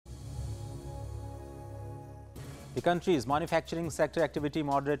The country's manufacturing sector activity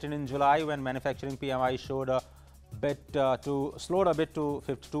moderated in July when manufacturing PMI showed a slowed a bit to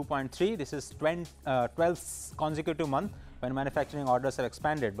 52.3. This is 12th consecutive month when manufacturing orders have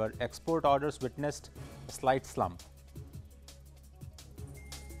expanded, but export orders witnessed a slight slump.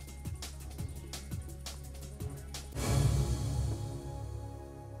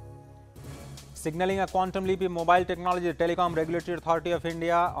 Signaling a quantum leap in mobile technology, the Telecom Regulatory Authority of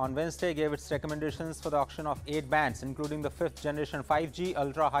India on Wednesday gave its recommendations for the auction of 8 bands, including the 5th generation 5G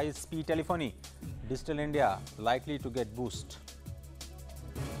ultra-high-speed telephony. Digital India likely to get boost.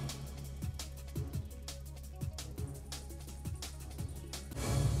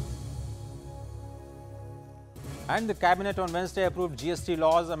 And the Cabinet on Wednesday approved GST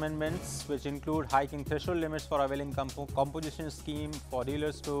laws amendments, which include hiking threshold limits for availing composition scheme for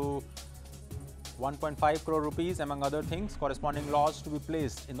dealers to 1.5 crore rupees, among other things. Corresponding laws to be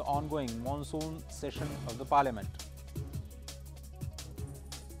placed in the ongoing monsoon session of the Parliament.